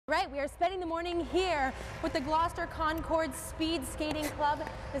Right, we are spending the morning here with the Gloucester Concordes Speed Skating Club.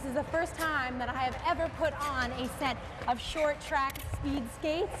 This is the first time that I have ever put on a set of short track speed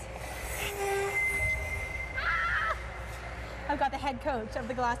skates. I've got the head coach of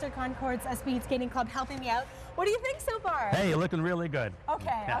the Gloucester Concordes Speed Skating Club helping me out. What do you think so far? Hey, you're looking really good.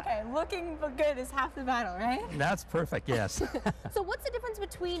 Okay, Yeah. okay. Looking good is half the battle, right? That's perfect, yes. So what's the difference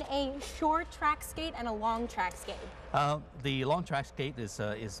between a short track skate and a long track skate? The long track skate is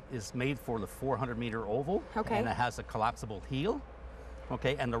made for the 400-meter oval. Okay. And it has a collapsible heel.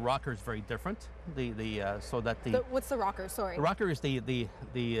 Okay, and the rocker is very different. What's the rocker? Sorry. The rocker is the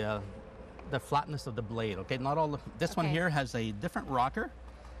flatness of the blade. Okay, not all. This one here has a different rocker,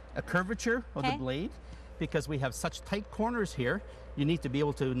 a curvature of the blade. Because we have such tight corners here, you need to be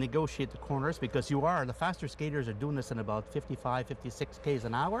able to negotiate the corners because the faster skaters are doing this in about 55, 56 Ks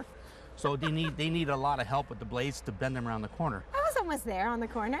an hour. So they need a lot of help with the blades to bend them around the corner. I was almost there on the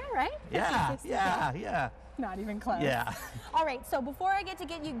corner, right? Yeah, 50, yeah. Not even close. Yeah. All right, so before I get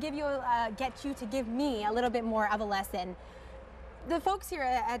you to give me a little bit more of a lesson, the folks here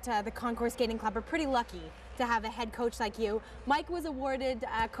at the Concourse Skating Club are pretty lucky to have a head coach like you. Mike was awarded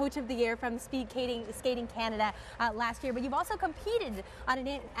Coach of the Year from Speed Skating Canada last year, but you've also competed at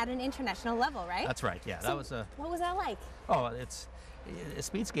an international level, right? That's right, yeah. So what was that like? Oh,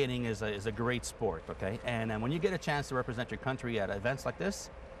 speed skating is a great sport, okay? And when you get a chance to represent your country at events like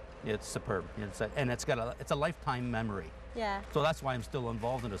this, it's superb. It's a lifetime memory. Yeah. So that's why I'm still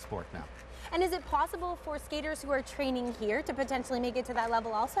involved in the sport now. And is it possible for skaters who are training here to potentially make it to that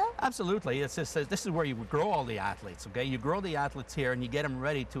level also? Absolutely. It's just, this is where you grow all the athletes, okay? You grow the athletes here and you get them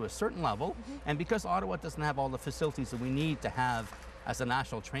ready to a certain level. And because Ottawa doesn't have all the facilities that we need to have as a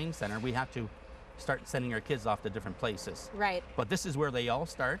national training center, we have to start sending our kids off to different places. Right. But this is where they all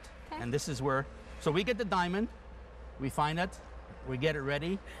start. And this is where, so we get the diamond, we find it, we get it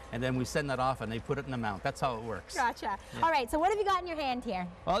ready, and then we send that off and they put it in the mount. That's how it works. Gotcha. Yeah. All right, so what have you got in your hand here?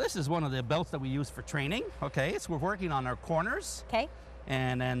 Well, this is one of the belts that we use for training. Okay, we're working on our corners. Okay.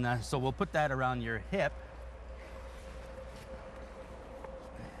 And then, so we'll put that around your hip.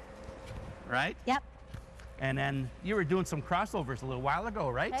 Right? Yep. And then you were doing some crossovers a little while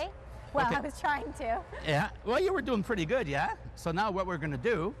ago, right? Okay. Well, I was trying to. Yeah, well, you were doing pretty good, yeah? So now what we're gonna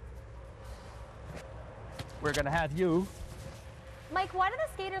do, we're gonna have you. Mike, why do the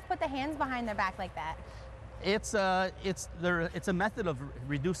skaters put the hands behind their back like that? It's a method of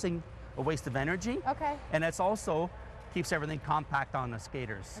reducing a waste of energy. Okay. And it's also keeps everything compact on the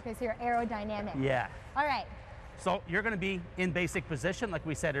skaters. Okay, so you're aerodynamic. Yeah. All right. So you're going to be in basic position, like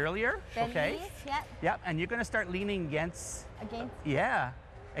we said earlier. Bend okay. knees, yep. Yep. And you're going to start leaning against. Against. Yeah.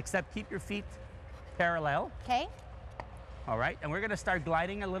 Except keep your feet parallel. Okay. All right. And we're going to start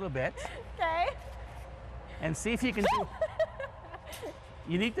gliding a little bit. Okay. And see if you can do.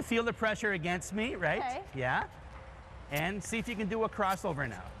 You need to feel the pressure against me, right? Okay. Yeah. And see if you can do a crossover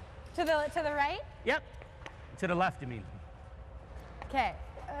now. To the right? Yep. To the left, you mean. Okay.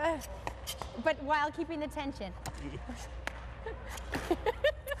 But while keeping the tension.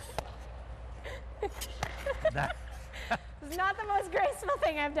 This is not the most graceful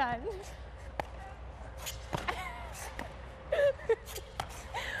thing I've done.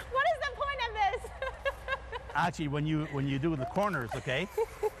 What is the point of this? Actually, when you do the corners, okay,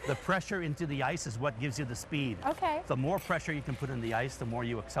 the pressure into the ice is what gives you the speed. Okay. The more pressure you can put in the ice, the more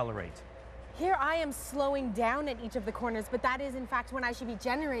you accelerate. Here I am slowing down at each of the corners, but that is in fact when I should be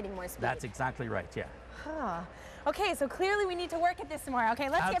generating more speed. That's exactly right, yeah. Huh. Okay, so clearly we need to work at this more. Okay,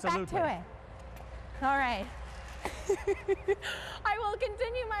 let's get back to it. All right. I will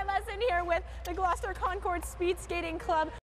continue my lesson here with the Gloucester Concordes Speed Skating Club.